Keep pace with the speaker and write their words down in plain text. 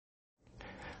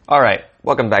All right,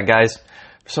 welcome back, guys.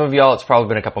 For some of y'all, it's probably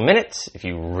been a couple minutes. If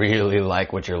you really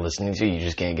like what you're listening to, you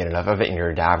just can't get enough of it, and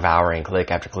you're devouring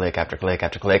click after click after click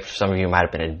after click. For some of you, it might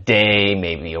have been a day,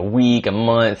 maybe a week, a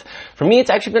month. For me, it's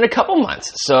actually been a couple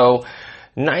months. So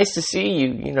nice to see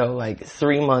you, like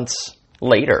 3 months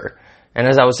later. And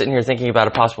as I was sitting here thinking about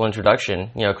a possible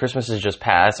introduction, Christmas has just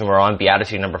passed and we're on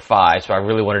Beatitude-Mercy. So I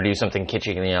really want to do something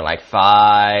kitschy, like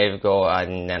 5, go,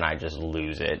 and then I just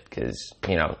lose it because,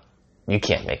 you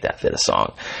can't make that fit a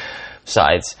song.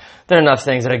 Besides, there are enough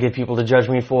things that I get people to judge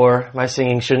me for. My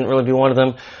singing shouldn't really be one of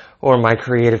them, or my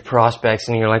creative prospects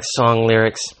and song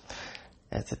lyrics.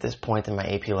 It's at this point that my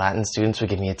AP Latin students would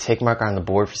give me a tick marker on the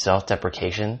board for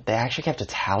self-deprecation. They actually kept a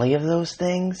tally of those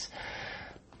things,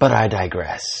 but I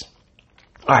digress.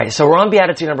 All right, so we're on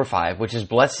Beatitude number 5, which is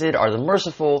blessed are the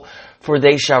merciful, for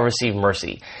they shall receive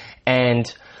mercy.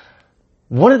 And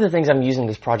one of the things I'm using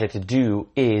this project to do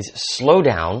is slow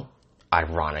down,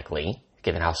 ironically,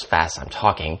 given how fast I'm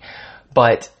talking,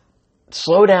 but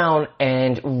slow down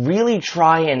and really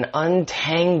try and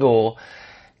untangle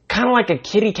kind of like a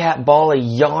kitty cat ball, a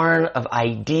yarn of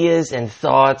ideas and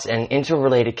thoughts and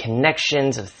interrelated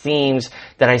connections of themes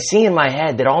that I see in my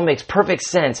head that all makes perfect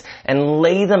sense, and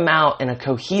lay them out in a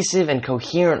cohesive and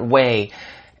coherent way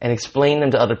and explain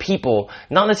them to other people,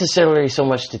 not necessarily so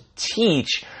much to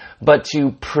teach, but to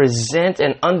present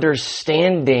an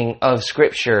understanding of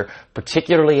Scripture,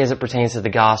 particularly as it pertains to the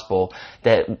gospel,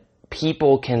 that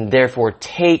people can therefore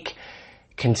take,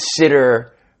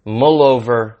 consider, mull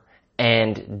over,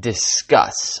 and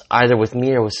discuss, either with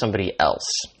me or with somebody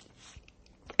else.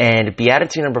 And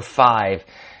Beatitude number 5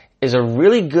 is a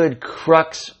really good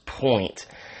crux point,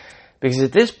 because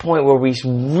at this point where we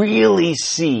really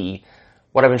see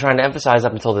what I've been trying to emphasize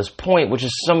up until this point, which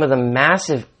is some of the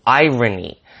massive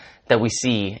irony that we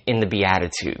see in the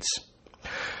Beatitudes.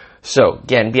 So,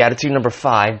 again, Beatitude number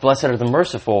 5, blessed are the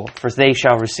merciful, for they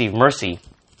shall receive mercy.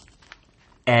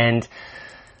 And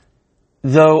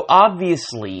though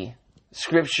obviously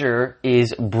Scripture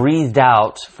is breathed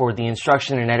out for the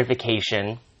instruction and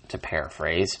edification, to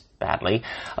paraphrase badly,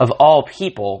 of all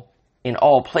people, in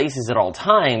all places, at all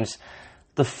times,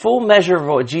 the full measure of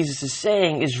what Jesus is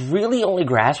saying is really only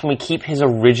grasped when we keep his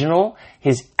original,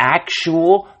 his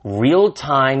actual,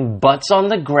 real-time,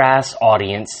 butts-on-the-grass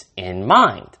audience in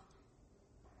mind.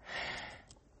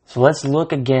 So let's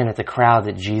look again at the crowd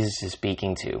that Jesus is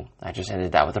speaking to. I just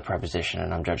ended that with a preposition,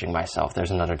 and I'm judging myself.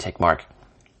 There's another tick mark.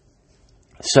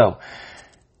 So,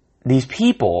 these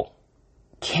people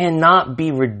cannot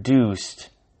be reduced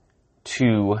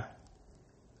to...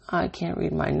 I can't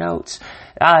read my notes.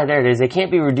 There it is. They can't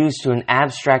be reduced to an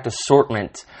abstract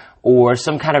assortment or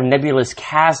some kind of nebulous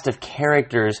cast of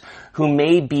characters who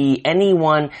may be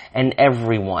anyone and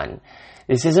everyone.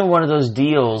 This isn't one of those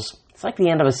deals. It's like the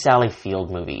end of a Sally Field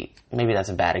movie. Maybe that's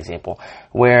a bad example.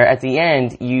 Where at the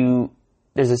end,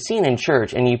 there's a scene in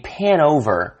church and you pan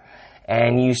over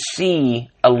and you see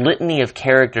a litany of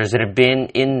characters that have been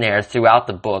in there throughout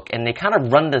the book, and they kind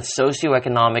of run the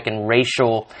socioeconomic and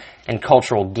racial and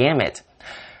cultural gamut.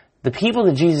 The people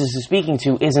that Jesus is speaking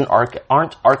to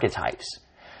aren't archetypes.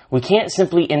 We can't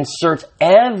simply insert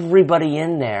everybody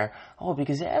in there,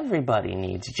 because everybody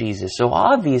needs Jesus. So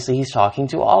obviously he's talking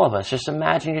to all of us. Just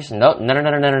imagine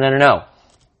no.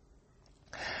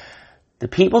 The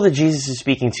people that Jesus is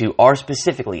speaking to are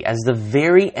specifically, as the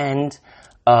very end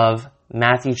of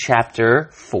Matthew chapter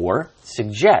 4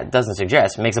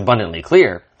 makes abundantly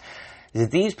clear, is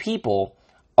that these people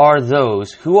are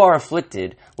those who are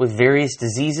afflicted with various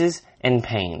diseases and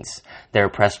pains. They're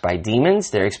oppressed by demons,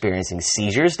 they're experiencing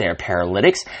seizures, they're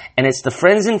paralytics, and it's the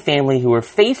friends and family who are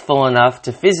faithful enough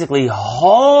to physically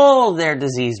haul their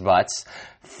diseased butts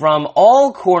from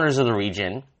all corners of the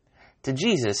region to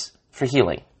Jesus for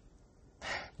healing.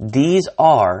 These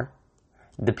are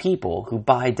the people who,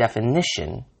 by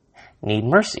definition, need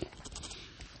mercy.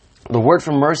 The word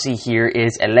for mercy here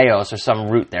is eleos, or some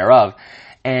root thereof,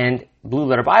 and Blue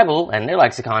Letter Bible, and their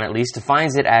lexicon at least,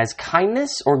 defines it as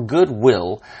kindness or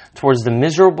goodwill towards the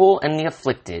miserable and the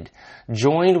afflicted,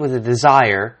 joined with a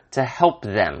desire to help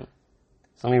them.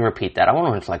 So let me repeat that. I want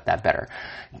to reflect that better.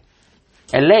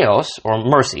 Eleos, or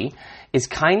mercy, is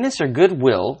kindness or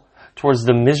goodwill towards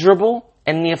the miserable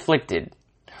and the afflicted,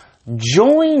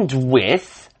 joined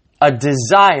with a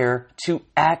desire to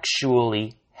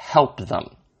actually help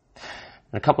them.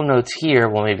 And a couple notes here,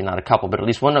 well, maybe not a couple, but at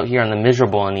least one note here on the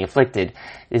miserable and the afflicted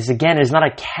is not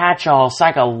a catch-all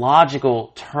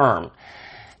psychological term.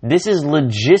 This is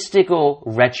logistical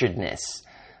wretchedness,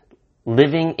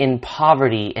 living in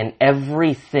poverty and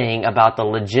everything about the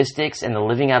logistics and the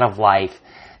living out of life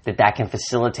that can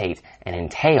facilitate and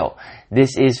entail.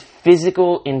 This is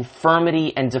physical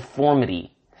infirmity and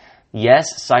deformity.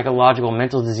 Yes, psychological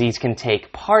mental disease can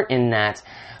take part in that,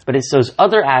 but it's those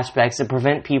other aspects that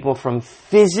prevent people from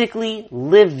physically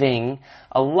living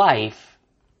a life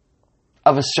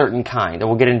of a certain kind. And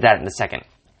we'll get into that in a second.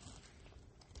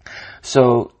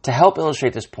 So, to help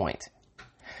illustrate this point,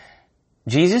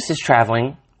 Jesus is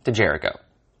traveling to Jericho,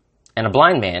 and a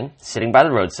blind man sitting by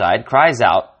the roadside cries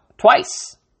out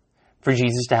twice for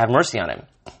Jesus to have mercy on him.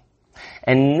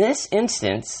 And in this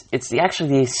instance, it's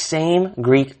actually the same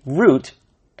Greek root,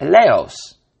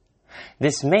 eleos.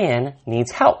 This man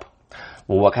needs help.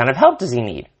 Well, what kind of help does he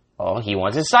need? Well, he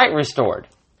wants his sight restored.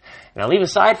 Now, leave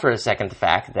aside for a second the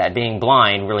fact that being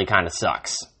blind really kind of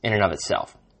sucks in and of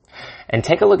itself. And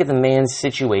take a look at the man's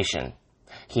situation.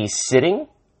 He's sitting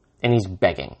and he's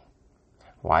begging.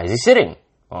 Why is he sitting?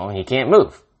 Well, he can't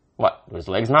move. What? Do his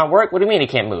legs not work? What do you mean he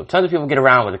can't move? Tons of people get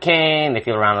around with a cane, they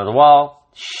feel around on the wall.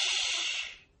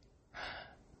 Shh.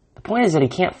 The point is that he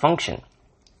can't function.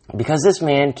 Because this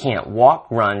man can't walk,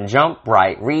 run, jump,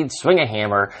 write, read, swing a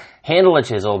hammer, handle a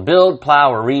chisel, build,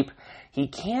 plow, or reap, he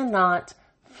cannot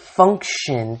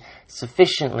function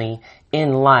sufficiently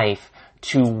in life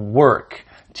to work,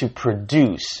 to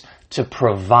produce, to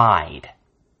provide,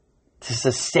 to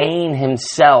sustain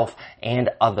himself and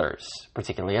others,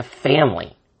 particularly a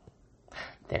family.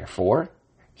 Therefore,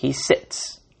 he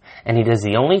sits, and he does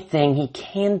the only thing he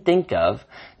can think of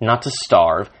not to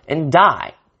starve and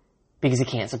die, because he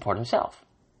can't support himself.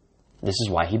 This is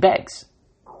why he begs.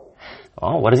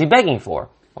 Well, what is he begging for?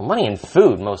 Well, money and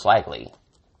food, most likely.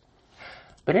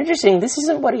 But interesting, this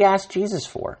isn't what he asked Jesus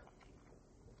for.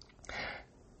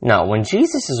 No, when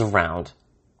Jesus is around,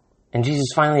 and Jesus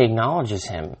finally acknowledges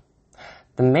him,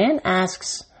 the man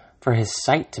asks for his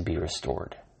sight to be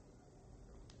restored.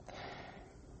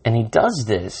 And he does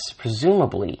this,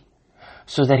 presumably,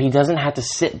 so that he doesn't have to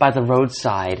sit by the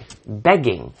roadside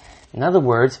begging. In other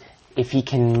words, if he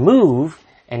can move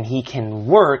and he can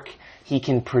work, he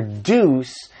can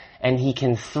produce and he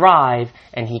can thrive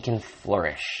and he can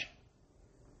flourish.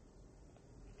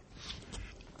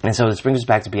 And so this brings us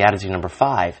back to Beatitude number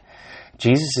 5.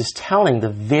 Jesus is telling the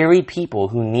very people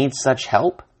who need such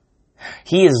help,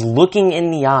 he is looking in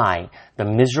the eye, the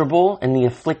miserable and the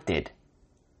afflicted.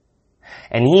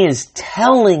 And he is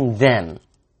telling them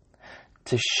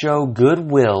to show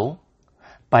goodwill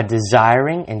by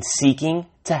desiring and seeking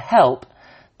to help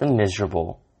the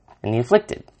miserable and the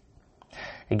afflicted.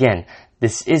 Again,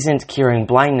 this isn't curing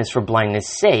blindness for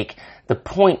blindness' sake. The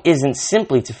point isn't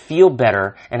simply to feel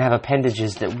better and have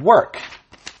appendages that work.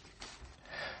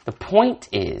 The point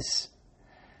is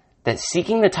that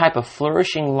seeking the type of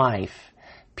flourishing life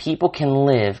people can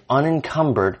live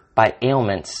unencumbered by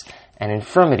ailments and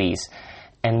infirmities.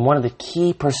 And one of the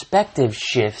key perspective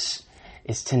shifts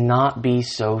is to not be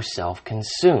so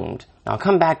self-consumed. Now I'll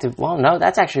come back to, well, no,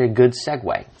 that's actually a good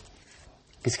segue.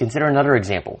 Because consider another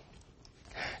example.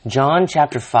 John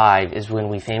chapter 5 is when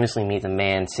we famously meet the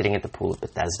man sitting at the pool of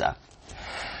Bethesda.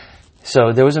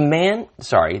 So there was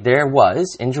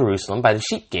in Jerusalem by the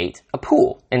sheep gate, a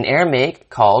pool, in Aramaic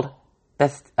called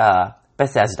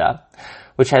Bethesda,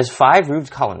 which has 5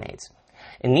 roofed colonnades.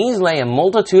 In these lay a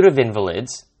multitude of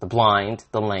invalids, the blind,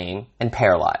 the lame, and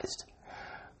paralyzed.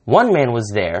 One man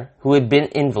was there who had been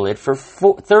invalid for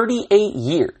 38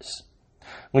 years.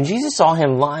 When Jesus saw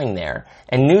him lying there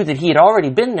and knew that he had already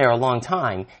been there a long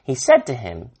time, he said to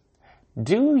him,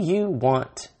 "Do you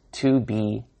want to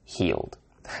be healed?"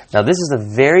 Now, this is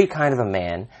the very kind of a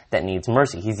man that needs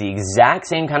mercy. He's the exact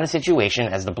same kind of situation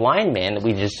as the blind man that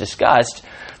we just discussed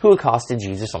who accosted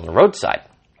Jesus on the roadside.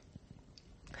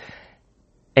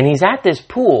 And he's at this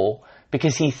pool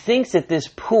because he thinks that this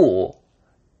pool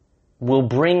will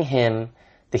bring him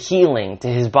the healing to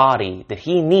his body that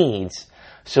he needs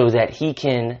so that he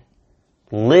can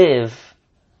live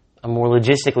a more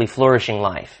logistically flourishing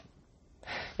life.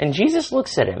 And Jesus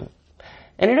looks at him,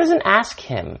 and he doesn't ask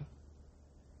him,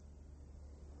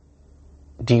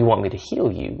 "Do you want me to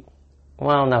heal you?"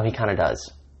 Well, no, he kind of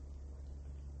does.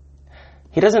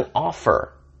 He doesn't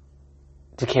offer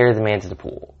to carry the man to the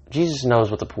pool. Jesus knows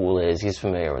what the pool is. He's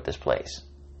familiar with this place.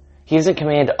 He doesn't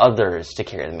command others to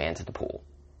carry the man to the pool.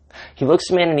 He looks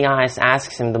the man in the eyes and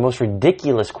asks him the most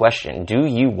ridiculous question, "Do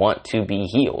you want to be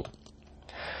healed?"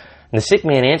 And the sick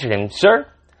man answered him, "Sir,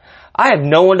 I have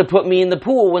no one to put me in the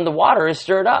pool when the water is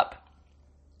stirred up."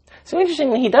 So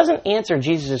interestingly, he doesn't answer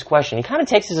Jesus' question. He kind of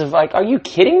takes it as like, "Are you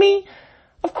kidding me?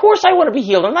 Of course I want to be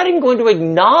healed. I'm not even going to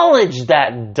acknowledge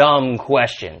that dumb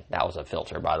question." That was a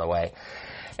filter, by the way.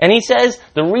 And he says,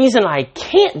 "The reason I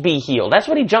can't be healed," that's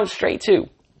what he jumps straight to.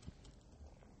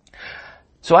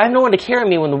 So I have no one to carry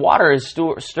me when the water is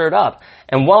stirred up.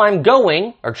 And while I'm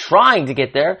going, or trying to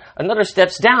get there, another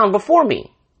steps down before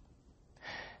me.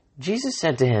 Jesus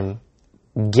said to him,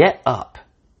 get up,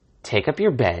 take up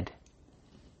your bed,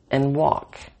 and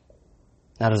walk.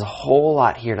 Now there's a whole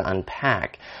lot here to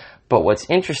unpack. But what's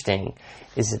interesting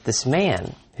is that this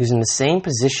man, who's in the same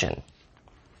position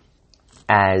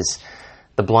as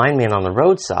the blind man on the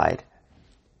roadside,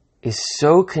 is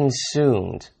so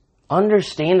consumed,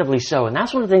 understandably so. And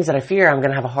that's one of the things that I fear I'm going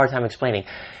to have a hard time explaining.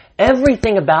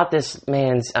 Everything about this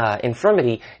man's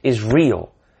infirmity is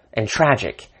real and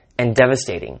tragic and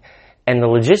devastating. And the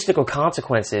logistical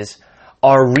consequences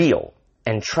are real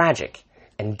and tragic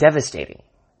and devastating.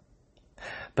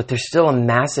 But there's still a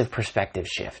massive perspective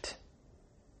shift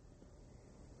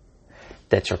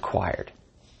that's required.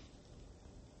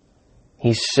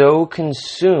 He's so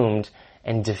consumed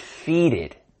and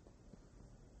defeated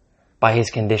by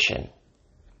his condition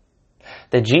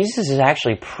that Jesus is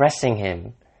actually pressing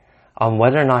him on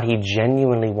whether or not he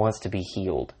genuinely wants to be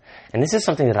healed. And this is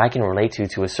something that I can relate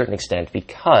to a certain extent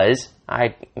because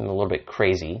I'm a little bit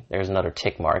crazy. There's another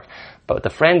tick mark. But the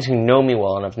friends who know me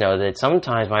well enough know that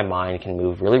sometimes my mind can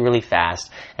move really, really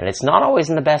fast, and it's not always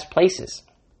in the best places.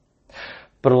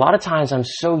 But a lot of times I'm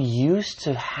so used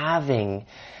to having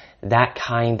that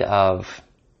kind of,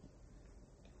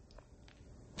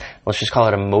 let's just call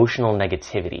it emotional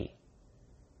negativity,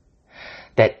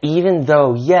 that even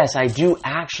though, yes, I do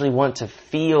actually want to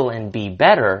feel and be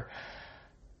better,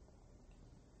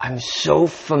 I'm so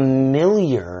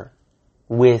familiar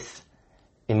with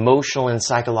emotional and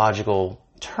psychological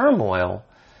turmoil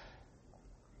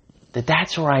that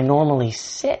that's where I normally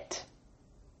sit.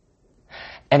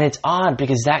 And it's odd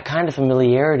because that kind of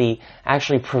familiarity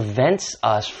actually prevents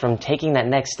us from taking that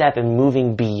next step and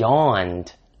moving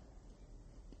beyond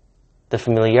the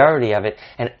familiarity of it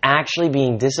and actually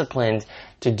being disciplined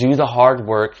to do the hard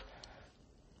work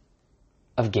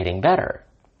of getting better.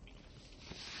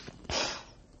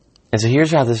 And so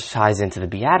here's how this ties into the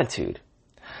Beatitude.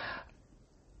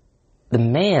 The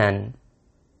man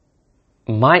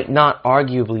might not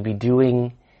arguably be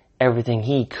doing everything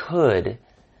he could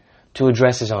to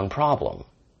address his own problem.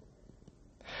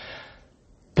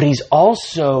 But he's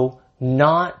also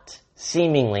not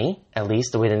seemingly, at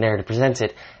least the way the narrative presents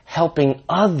it, helping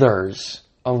others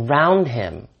around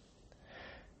him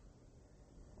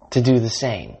to do the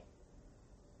same.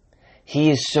 He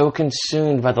is so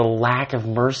consumed by the lack of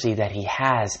mercy that he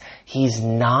has, he's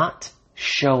not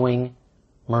showing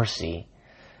mercy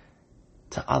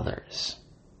to others.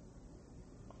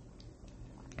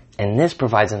 And this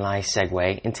provides a nice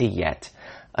segue into yet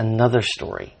another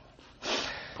story.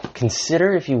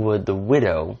 Consider, if you would, the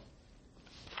widow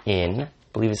in, I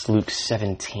believe it's Luke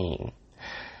 17.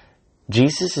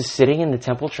 Jesus is sitting in the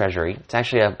temple treasury. It's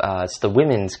actually it's the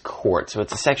women's court. So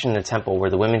it's a section in the temple where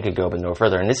the women could go but no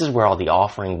further. And this is where all the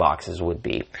offering boxes would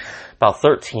be. About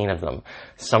 13 of them.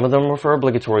 Some of them were for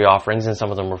obligatory offerings and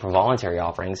some of them were for voluntary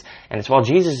offerings. And it's while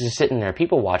Jesus is sitting there,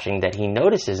 people watching, that he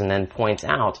notices and then points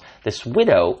out this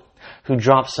widow who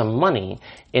drops some money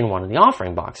in one of the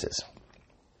offering boxes.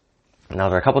 Now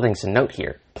there are a couple things to note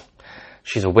here.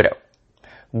 She's a widow,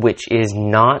 which is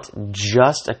not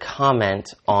just a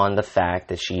comment on the fact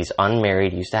that she's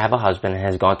unmarried, used to have a husband, and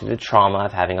has gone through the trauma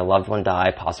of having a loved one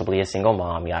die, possibly a single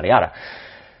mom, yada yada.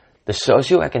 The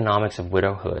socioeconomics of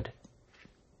widowhood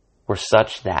were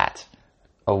such that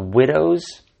a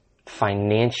widow's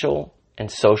financial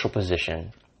and social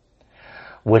position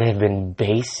would have been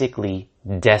basically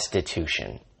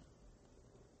destitution.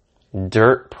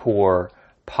 Dirt poor,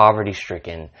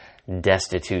 poverty-stricken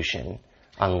destitution,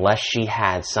 unless she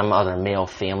had some other male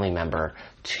family member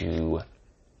to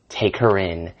take her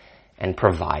in and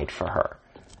provide for her.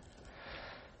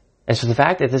 And so the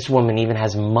fact that this woman even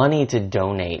has money to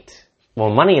donate, well,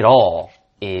 money at all,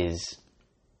 is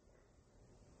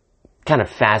kind of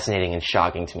fascinating and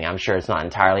shocking to me. I'm sure it's not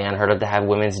entirely unheard of to have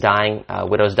widows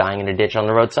dying in a ditch on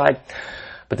the roadside.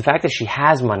 But the fact that she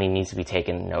has money needs to be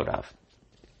taken note of.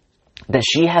 That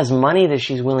she has money that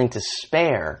she's willing to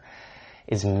spare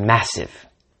is massive.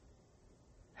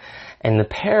 And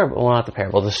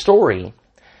the story,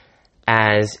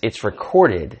 as it's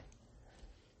recorded,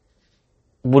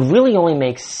 would really only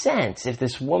make sense if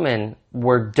this woman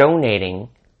were donating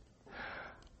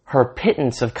her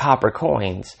pittance of copper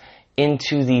coins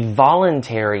into the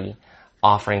voluntary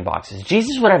offering boxes.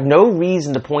 Jesus would have no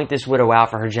reason to point this widow out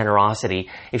for her generosity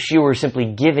if she were simply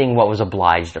giving what was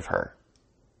obliged of her.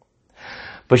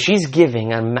 But she's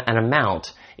giving an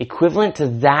amount equivalent to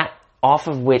that off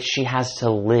of which she has to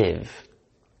live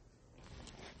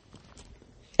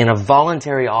in a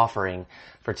voluntary offering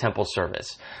for temple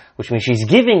service, which means she's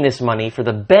giving this money for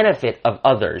the benefit of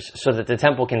others so that the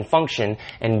temple can function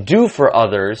and do for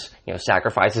others,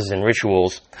 sacrifices and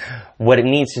rituals, what it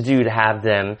needs to do to have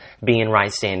them be in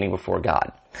right standing before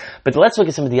God. But let's look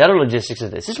at some of the other logistics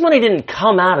of this. This money didn't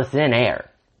come out of thin air.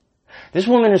 This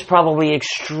woman is probably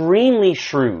extremely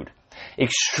shrewd,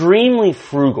 extremely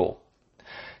frugal,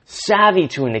 savvy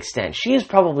to an extent. She has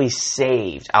probably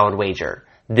saved, I would wager,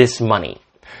 this money,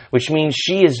 which means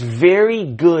she is very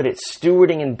good at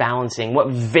stewarding and balancing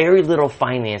what very little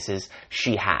finances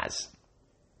she has.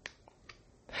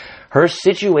 Her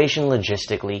situation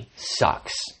logistically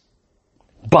sucks,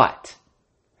 but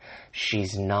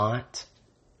she's not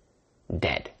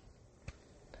dead.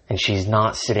 And she's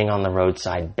not sitting on the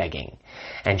roadside begging.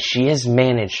 And she has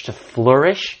managed to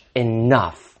flourish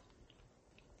enough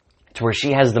to where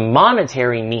she has the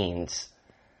monetary means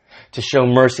to show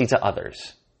mercy to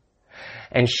others.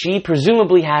 And she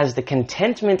presumably has the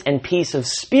contentment and peace of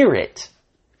spirit,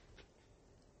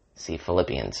 see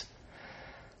Philippians,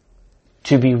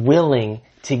 to be willing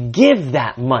to give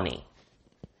that money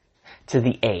to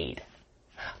the aid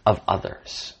of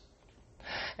others.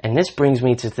 And this brings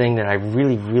me to the thing that I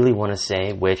really, really want to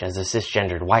say, which as a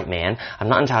cisgendered white man, I'm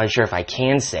not entirely sure if I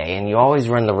can say, and you always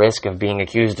run the risk of being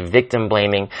accused of victim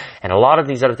blaming, and a lot of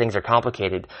these other things are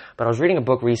complicated. But I was reading a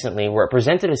book recently where it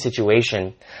presented a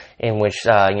situation in which,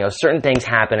 certain things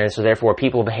happen, and so therefore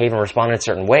people behave and respond in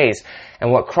certain ways.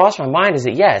 And what crossed my mind is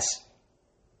that yes,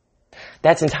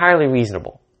 that's entirely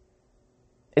reasonable.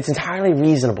 It's entirely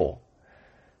reasonable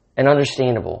and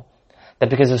understandable that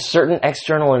because of certain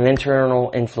external and internal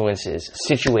influences,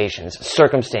 situations,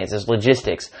 circumstances,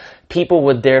 logistics, people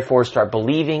would therefore start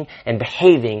believing and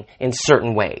behaving in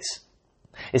certain ways,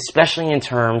 especially in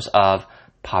terms of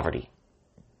poverty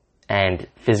and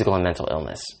physical and mental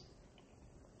illness.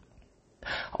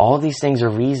 All of these things are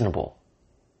reasonable,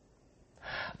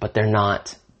 but they're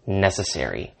not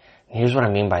necessary. Here's what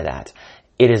I mean by that.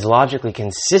 It is logically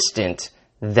consistent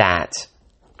that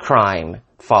crime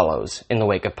follows in the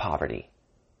wake of poverty.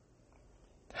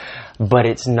 But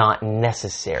it's not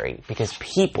necessary because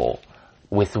people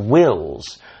with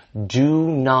wills do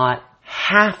not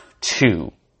have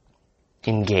to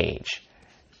engage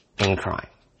in crime.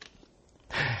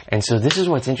 And so this is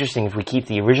what's interesting if we keep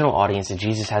the original audience that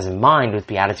Jesus has in mind with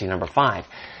Beatitude number 5.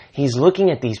 He's looking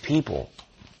at these people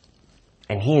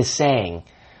and he is saying,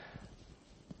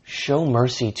 show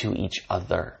mercy to each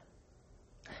other.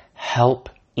 Help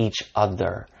each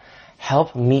other.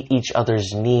 Help meet each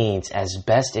other's needs as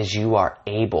best as you are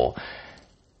able.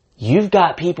 You've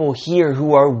got people here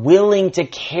who are willing to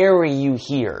carry you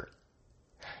here.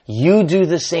 You do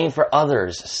the same for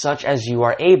others, such as you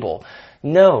are able.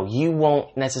 No, you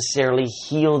won't necessarily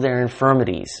heal their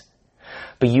infirmities,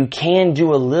 but you can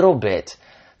do a little bit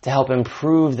to help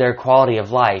improve their quality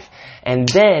of life. And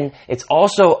then it's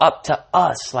also up to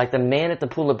us, like the man at the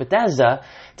pool of Bethesda,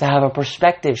 to have a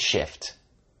perspective shift.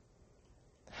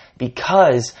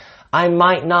 Because I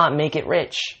might not make it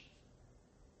rich.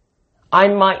 I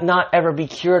might not ever be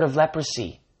cured of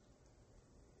leprosy.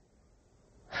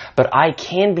 But I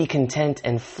can be content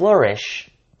and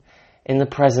flourish in the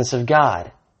presence of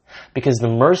God. Because the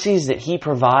mercies that He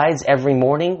provides every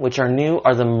morning, which are new,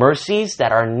 are the mercies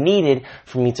that are needed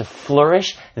for me to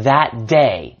flourish that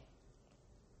day.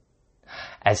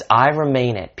 As I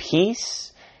remain at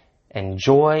peace and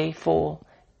joyful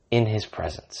in His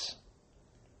presence.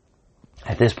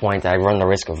 At this point, I run the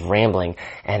risk of rambling,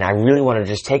 and I really want to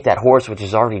just take that horse, which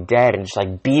is already dead, and just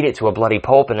beat it to a bloody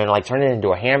pulp, and then turn it into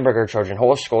a hamburger Trojan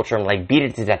horse sculpture, and beat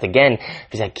it to death again,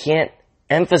 because I can't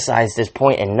emphasize this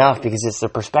point enough, because it's the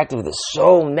perspective that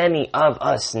so many of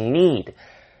us need.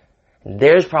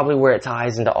 There's probably where it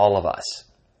ties into all of us.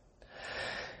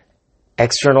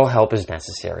 External help is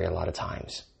necessary a lot of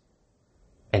times,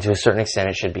 and to a certain extent,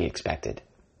 it should be expected.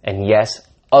 And yes,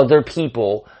 other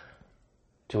people,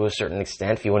 to a certain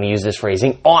extent, if you want to use this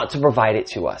phrasing, ought to provide it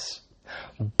to us.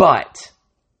 But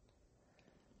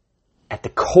at the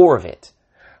core of it,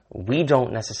 we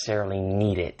don't necessarily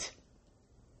need it.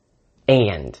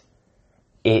 And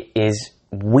it is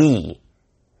we,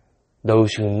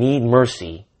 those who need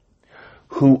mercy,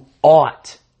 who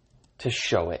ought to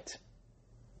show it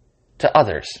to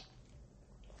others.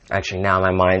 Actually, now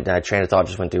my mind, train of thought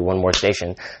just went through one more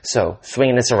station. So,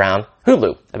 swinging this around,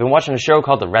 Hulu. I've been watching a show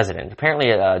called The Resident. Apparently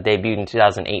it debuted in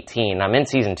 2018. I'm in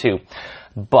season 2.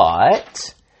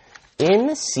 But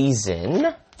in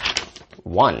season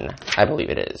 1, I believe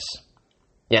it is.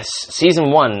 Yes,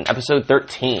 season 1, episode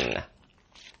 13.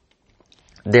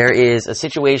 There is a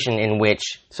situation in which,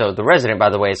 so The Resident, by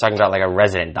the way, is talking about a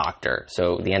resident doctor.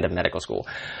 So, the end of medical school.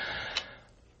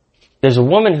 There's a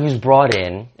woman who's brought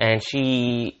in, and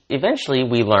she eventually,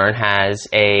 we learn, has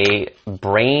a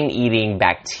brain-eating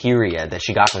bacteria that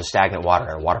she got from stagnant water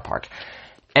at a water park.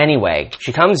 Anyway,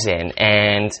 she comes in,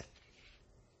 and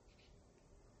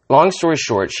long story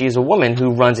short, she's a woman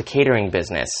who runs a catering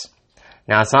business.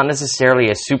 Now, it's not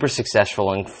necessarily a super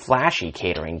successful and flashy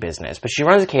catering business, but she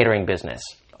runs a catering business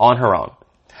on her own.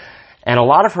 And a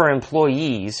lot of her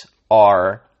employees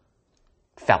are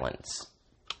felons.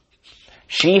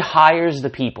 She hires the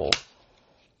people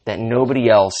that nobody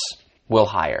else will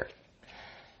hire.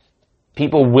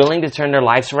 People willing to turn their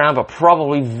lives around, but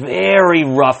probably very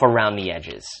rough around the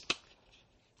edges.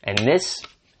 And this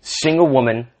single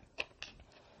woman,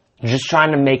 just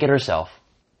trying to make it herself,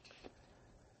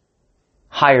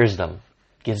 hires them,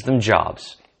 gives them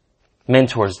jobs,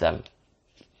 mentors them.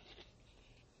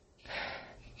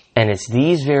 And it's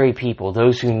these very people,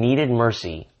 those who needed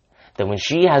mercy, that when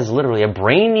she has literally a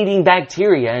brain-eating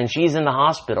bacteria and she's in the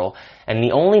hospital and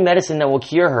the only medicine that will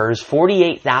cure her is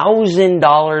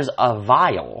 $48,000 a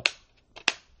vial,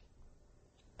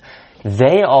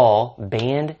 they all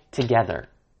band together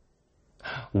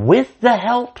with the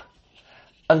help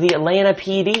of the Atlanta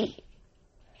PD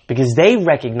because they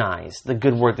recognize the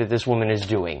good work that this woman is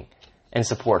doing and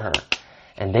support her.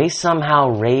 And they somehow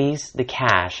raise the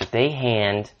cash that they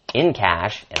hand in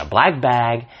cash in a black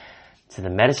bag to the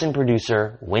medicine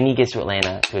producer when he gets to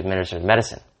Atlanta to administer the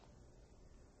medicine.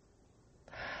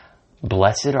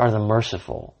 Blessed are the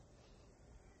merciful,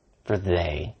 for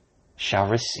they shall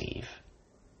receive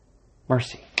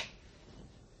mercy.